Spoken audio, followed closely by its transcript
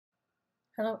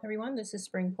Hello everyone, this is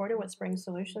Spring Porter with Spring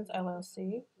Solutions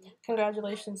LLC.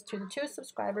 Congratulations to the 2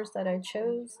 subscribers that I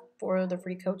chose for the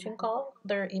free coaching call.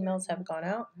 Their emails have gone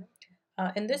out.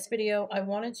 In this video, I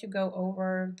wanted to go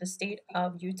over the state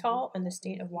of Utah and the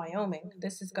state of Wyoming.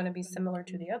 This is going to be similar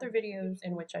to the other videos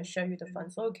in which I show you the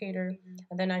funds locator,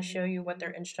 and then I show you what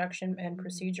their instruction and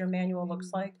procedure manual looks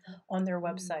like on their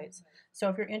websites. So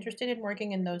if you're interested in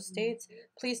working in those states,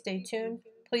 please stay tuned.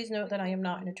 Please note that I am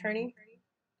not an attorney.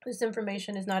 This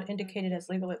information is not indicated as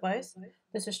legal advice.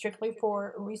 This is strictly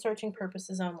for researching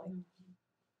purposes only.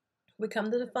 We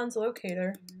come to the funds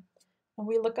locator and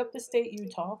we look up the state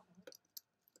Utah,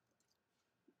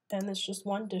 and it's just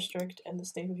one district in the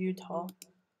state of Utah.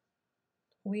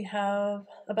 We have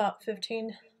about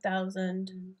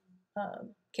 15,000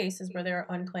 cases where there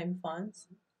are unclaimed funds.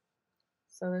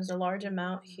 So there's a large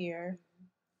amount here.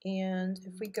 And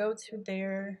if we go to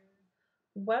their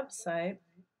website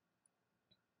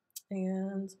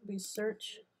and we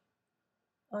search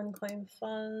unclaimed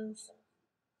funds,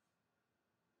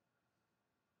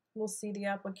 we'll see the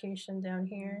application down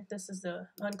here. This is the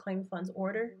unclaimed funds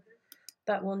order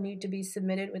that will need to be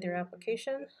submitted with your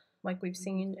application, like we've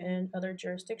seen in other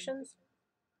jurisdictions.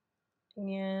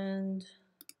 And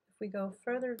if we go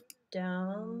further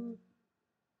down,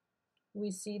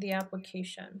 we see the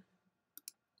application.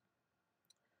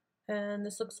 And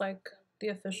this looks like the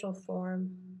official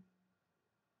form,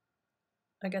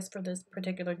 I guess, for this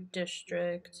particular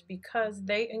district, because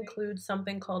they include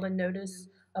something called a notice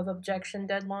of objection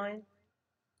deadline.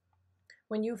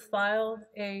 When you file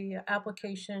a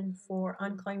application for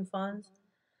unclaimed funds,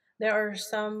 there are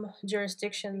some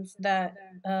jurisdictions that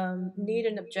need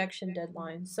an objection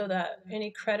deadline so that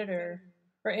any creditor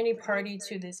or any party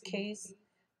to this case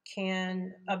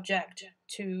can object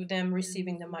to them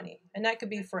receiving the money. And that could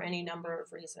be for any number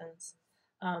of reasons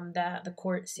that the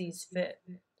court sees fit.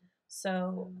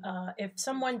 So if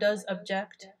someone does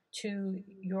object to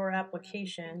your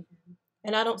application,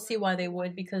 and I don't see why they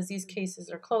would, because these cases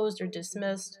are closed or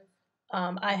dismissed.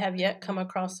 I have yet come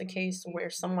across a case where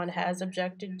someone has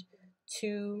objected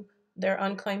to their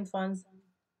unclaimed funds.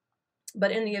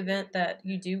 But in the event that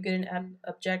you do get an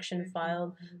objection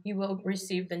filed, you will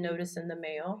receive the notice in the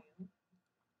mail,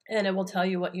 and it will tell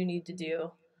you what you need to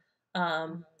do.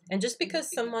 And just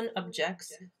because someone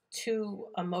objects to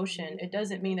a motion, it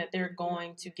doesn't mean that they're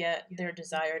going to get their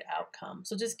desired outcome.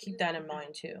 So just keep that in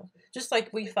mind too. Just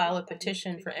like we file a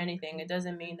petition for anything, it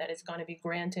doesn't mean that it's going to be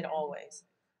granted always,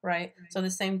 right? So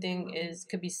the same thing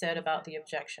could be said about the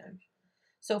objection.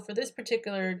 So for this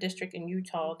particular district in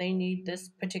Utah, they need this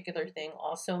particular thing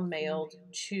also mailed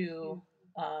to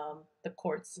the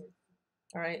courts.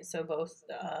 All right, so both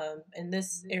in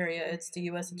this area, it's the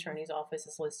U.S. Attorney's Office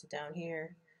is listed down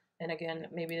here. And again,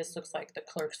 maybe this looks like the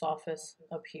clerk's office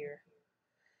up here.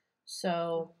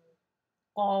 So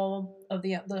all of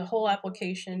the whole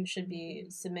application should be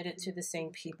submitted to the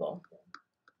same people.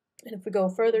 And if we go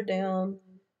further down,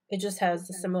 it just has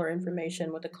the similar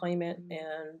information with the claimant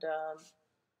and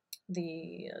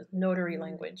the notary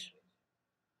language,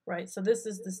 right? So this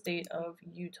is the state of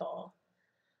Utah.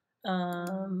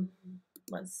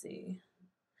 Let's see.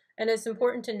 And it's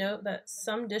important to note that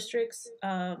some districts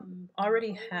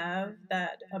already have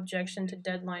that objection to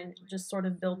deadline just sort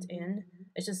of built in.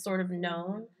 It's just sort of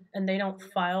known, and they don't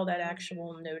file that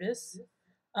actual notice.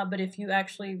 But if you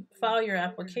actually file your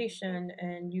application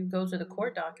and you go to the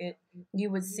court docket, you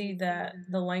would see that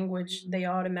the language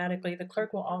the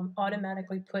clerk will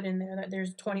automatically put in there that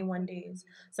there's 21 days.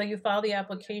 So you file the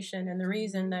application, and the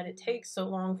reason that it takes so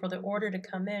long for the order to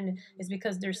come in is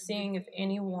because they're seeing if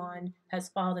anyone has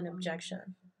filed an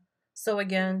objection. So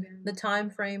again, the time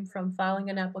frame from filing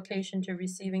an application to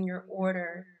receiving your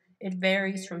order, it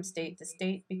varies from state to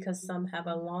state because some have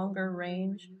a longer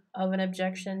range of an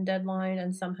objection deadline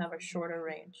and some have a shorter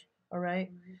range, all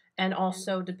right? And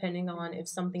also depending on if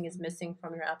something is missing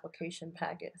from your application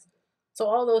packet. So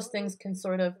all those things can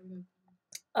sort of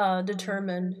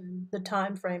determine the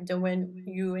time frame to when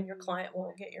you and your client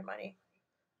will get your money,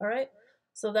 all right?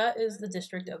 So that is the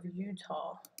District of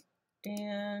Utah.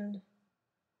 And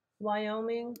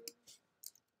Wyoming,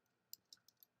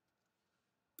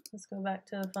 let's go back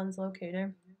to the funds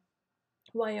locator.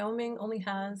 Wyoming only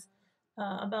has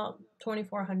about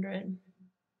 2,400,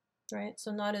 right?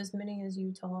 So not as many as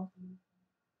Utah,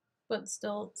 but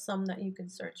still some that you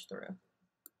could search through.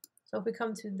 So if we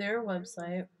come to their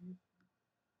website,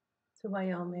 to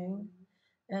Wyoming,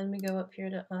 and we go up here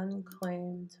to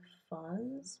unclaimed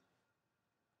funds,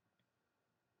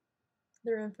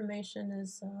 their information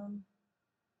is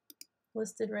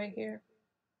listed right here.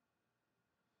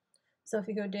 So if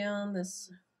you go down,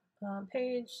 this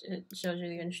page. It shows you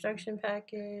the instruction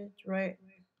package, right?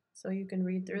 So you can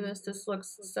read through this. This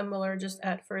looks similar, just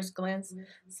at first glance,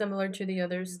 similar to the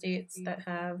other states that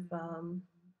have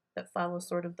that follow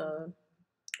sort of the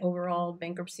overall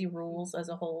bankruptcy rules as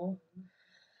a whole.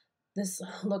 This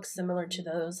looks similar to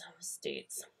those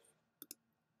states.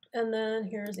 And then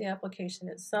here's the application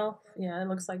itself. Yeah, it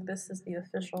looks like this is the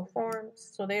official form.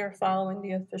 So they are following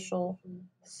the official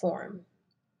form,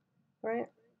 right?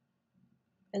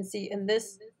 And see, in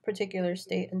this particular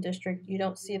state and district, you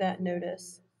don't see that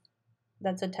notice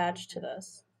that's attached to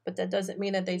this. But that doesn't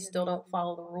mean that they still don't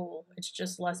follow the rule. It's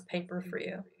just less paper for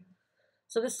you.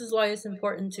 So this is why it's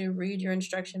important to read your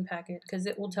instruction packet, because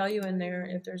it will tell you in there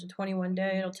if there's a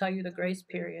 21-day, it'll tell you the grace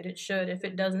period. It should. If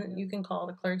it doesn't, you can call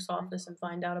the clerk's office and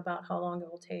find out about how long it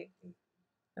will take.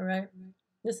 All right?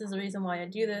 This is the reason why I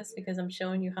do this, because I'm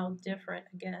showing you how different,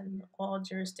 again, all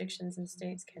jurisdictions and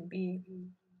states can be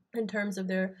in terms of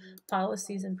their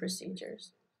policies and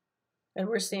procedures. And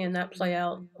we're seeing that play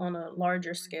out on a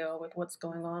larger scale with what's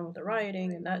going on with the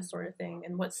rioting and that sort of thing,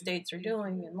 and what states are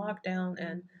doing and lockdown,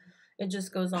 and it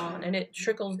just goes on, and it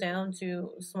trickles down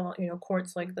to small,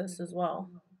 courts like this as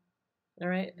well. All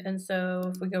right, and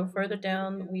so if we go further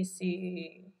down, we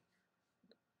see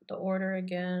the order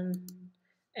again,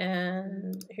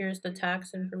 and here's the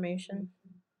tax information,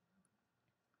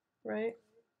 right?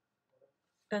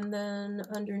 And then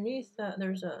underneath that,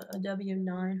 there's a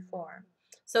W-9 form.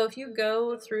 So if you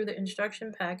go through the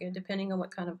instruction packet, depending on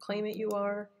what kind of claimant you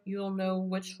are, you'll know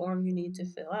which form you need to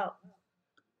fill out.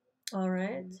 All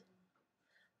right.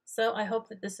 So I hope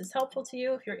that this is helpful to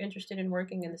you. If you're interested in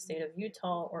working in the state of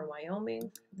Utah or Wyoming,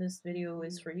 this video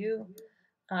is for you.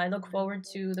 I look forward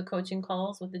to the coaching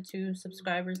calls with the 2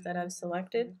 subscribers that I've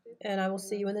selected, and I will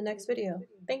see you in the next video.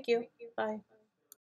 Thank you. Bye.